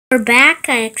We're back.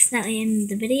 I accidentally ended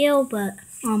the video, but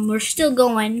we're still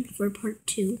going for part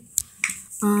 2.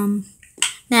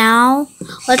 Now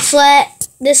let's let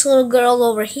this little girl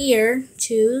over here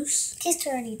choose. It's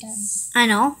already done. I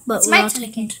know, but it's we're my all turn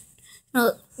taking. again.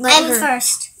 No, I'm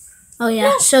first. Oh yeah.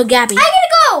 No, so Gabby. I gotta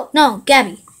go. No,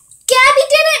 Gabby. Gabby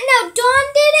did it. No, Dawn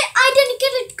did it. I didn't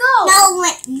get to go. No,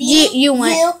 me. You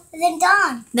went. You, then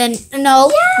Dawn. Then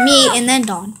no, yeah. Me, and then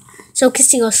Dawn. So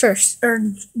Kissy goes first, or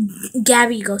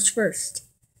Gabby goes first.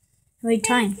 Every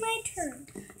time. It's my turn.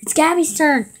 It's Gabby's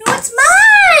turn. No, it's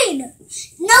mine.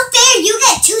 No fair. You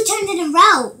get 2 turns in a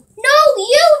row. No,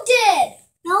 you did.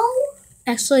 No.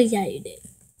 Actually, yeah, you did.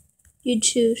 You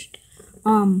choose.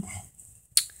 A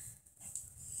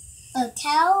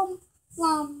cow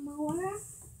lawnmower.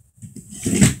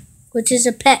 Which is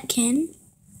a petkin.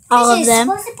 All of them.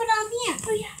 Supposed to put on here.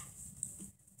 Oh yeah.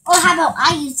 Or how about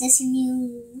I use this and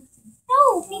you?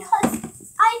 No, because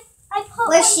I put.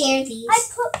 We'll share these. I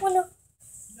put one of.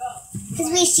 Because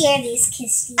we share these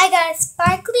kisses. I got a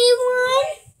sparkly one.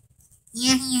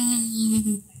 Yeah.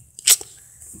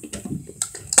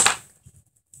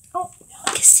 Oh,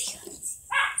 Kissy.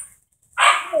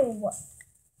 Oh.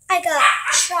 I got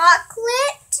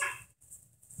chocolate.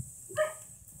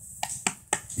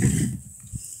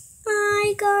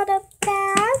 I got a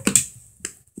bag.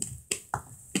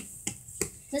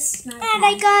 This is not and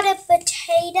I got a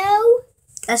potato.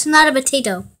 That's not a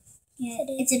potato. Yeah,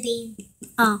 it's a bean.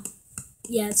 Oh.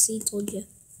 Yeah, see, told you.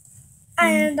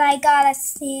 And I got a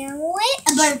sandwich.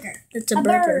 A burger. It's a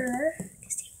burger.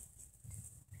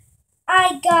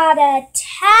 I got a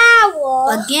towel.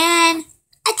 Again.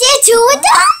 I did 2 of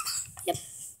them? Yep.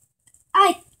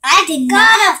 I did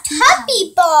got a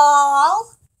puppy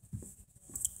ball.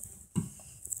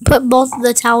 Put both of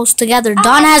the towels together.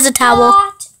 Dawn has a towel.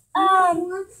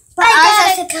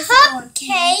 I got a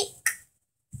cupcake.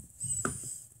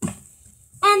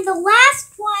 And the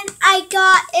last one I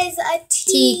got is a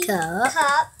teacup.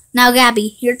 Now,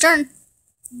 Gabby, your turn.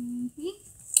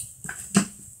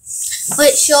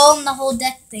 Wait, show them the whole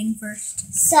deck thing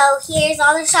first. So here's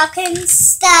all the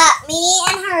shopkins that me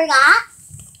and her got.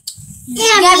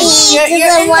 Yeah, Gabby,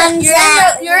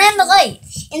 you're in the light.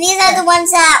 And these are the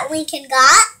ones that Lincoln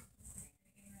got.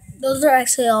 Those are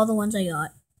actually all the ones I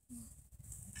got.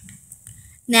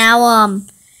 Now,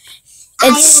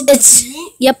 it's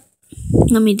yep.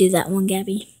 Let me do that one,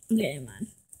 Gabby. Okay, come on.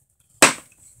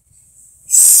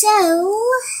 So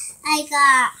I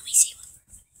got. Let me see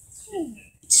one.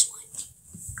 This one.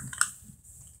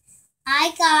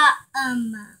 I got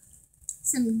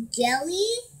some jelly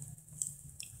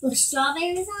with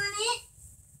strawberries on it.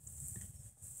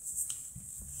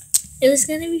 It was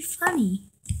gonna be funny.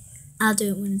 I'll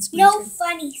do it when it's my turn.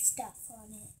 Funny stuff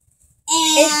on it.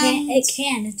 And it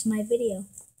can. It's my video.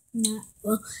 Not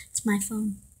well. It's my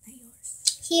phone, not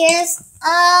yours. Here's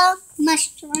a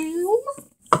mushroom.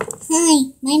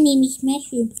 Hi, my name is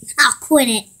Mushroom. I'll quit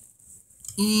it.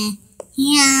 Yeah.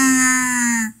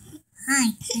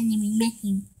 Hi, my name is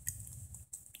Mushroom.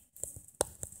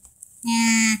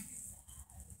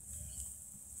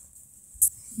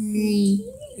 Hi,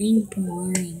 I'm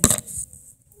boring.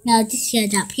 No, just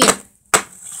shut up. Here.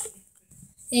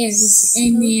 There, he's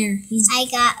in there. I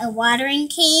got a watering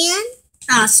can.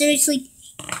 Oh, seriously?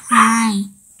 Hi,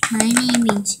 my name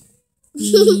is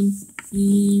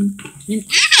And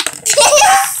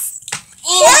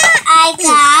I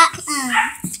got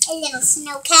a little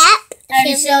snow cap. I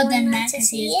already showed them that because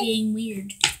he is being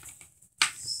weird.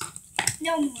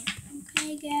 No more.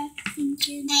 Okay, guys. And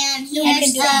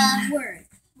here's a word.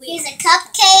 Here's a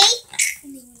cupcake.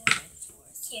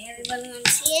 Okay, everybody want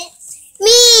to see it?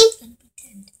 Me.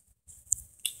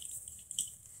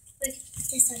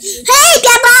 Hey,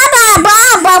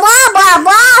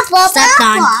 Stop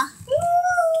on.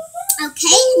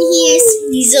 Okay,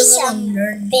 and He's a little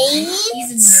nerd beans.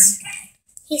 He's a nerd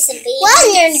guy. Here's some beans. What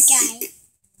nerd guy?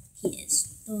 He is.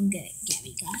 The one guy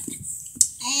Gabby got.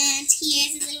 And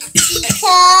here's a little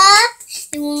teacup.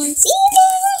 You want to see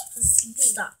it?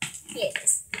 Stop. Here it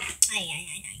is.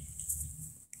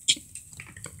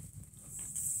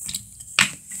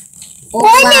 A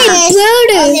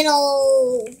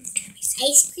little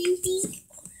ice cream thing.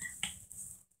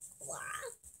 Wow.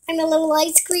 I'm a little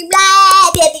ice cream.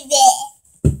 Bye-bye.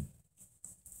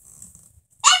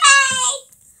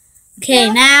 Okay,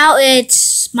 now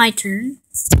it's my turn.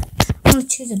 I'm going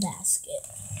to choose a basket.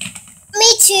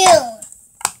 Me too.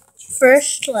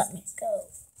 First, let me go.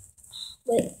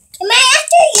 Wait. Am I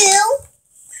after you?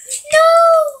 No.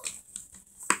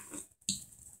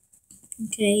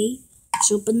 Okay.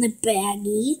 Let's open the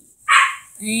baggie.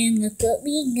 And look what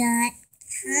we got.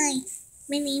 Hi,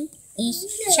 my name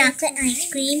chocolate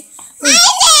ice cream. Wait,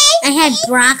 I had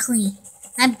broccoli.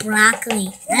 I had broccoli.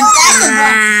 I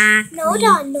had broccoli. No,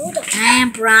 Don. I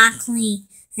had broccoli.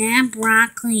 I had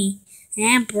broccoli. I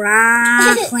had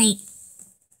broccoli.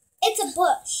 It's a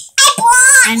bush.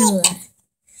 I know that.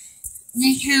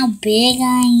 Look how big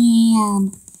I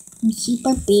am. I'm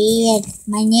super big.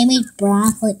 My name is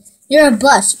Broccoli. You're a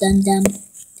bush, dum-dum.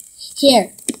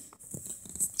 Here.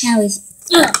 Now it's...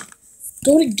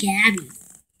 Go to Gabby.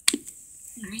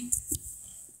 Mine.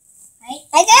 Right?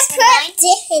 I got put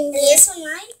this in here. This one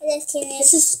mine?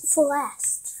 This is for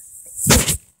last.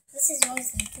 This is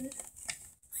yours, Lincoln.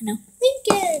 I know.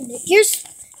 Lincoln! Yours...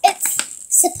 It's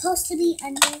supposed to be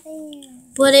under there.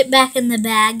 Put it back in the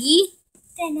baggie.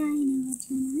 Then I know which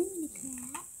one I'm going to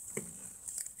grab.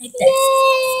 Like this.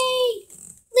 Yay!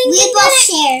 Lincoln we both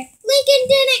share. Lincoln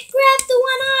didn't grab the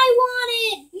one I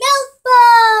wanted. Milk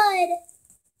Bud.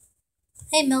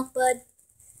 Hey, Milk Bud.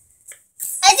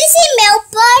 I just say Milk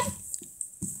Bud.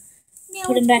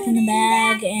 Put him back in the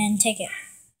bag and take it.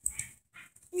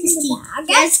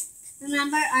 Yes.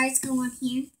 Remember, ours go on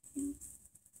here.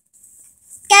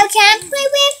 Gabby, can I play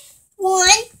with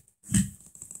one?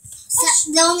 So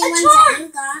the only ones that you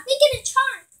got. We get a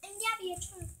charm. And Gabby a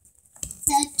charm.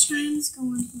 The charms go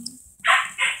on here.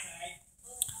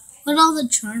 What are all the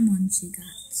charm ones you got?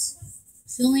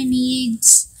 She only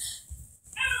needs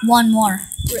one more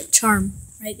charm.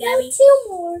 Right, Gabby? No, two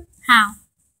more. How?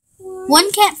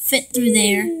 One can't fit through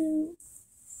there.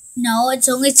 No, it's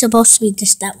only supposed to be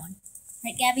just that one.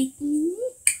 Right, Gabby?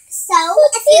 So,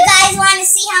 if you guys want to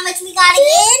see how much we got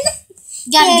again,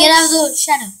 you gotta get out of the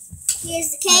shadow.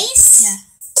 Here's the case. Yeah.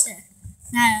 There.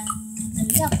 Now, there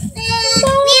we go. We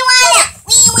won it.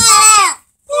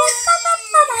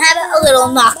 Have a little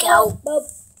knockout.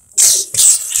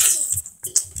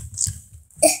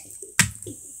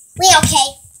 We're okay.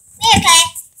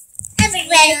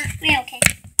 Everybody, we're okay.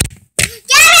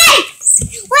 Gabby!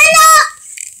 We're not!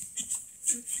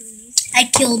 I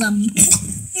killed him.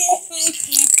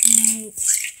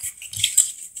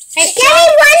 Hey, Gabby,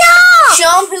 why not?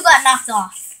 Show him who got knocked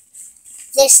off.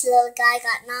 This little guy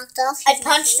got knocked off. I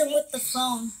punched him with the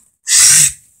phone.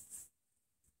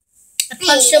 I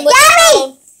punched him with the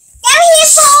phone. Gabby, your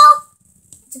phone!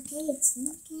 It's okay, it's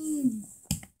Lincoln.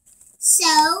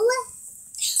 So,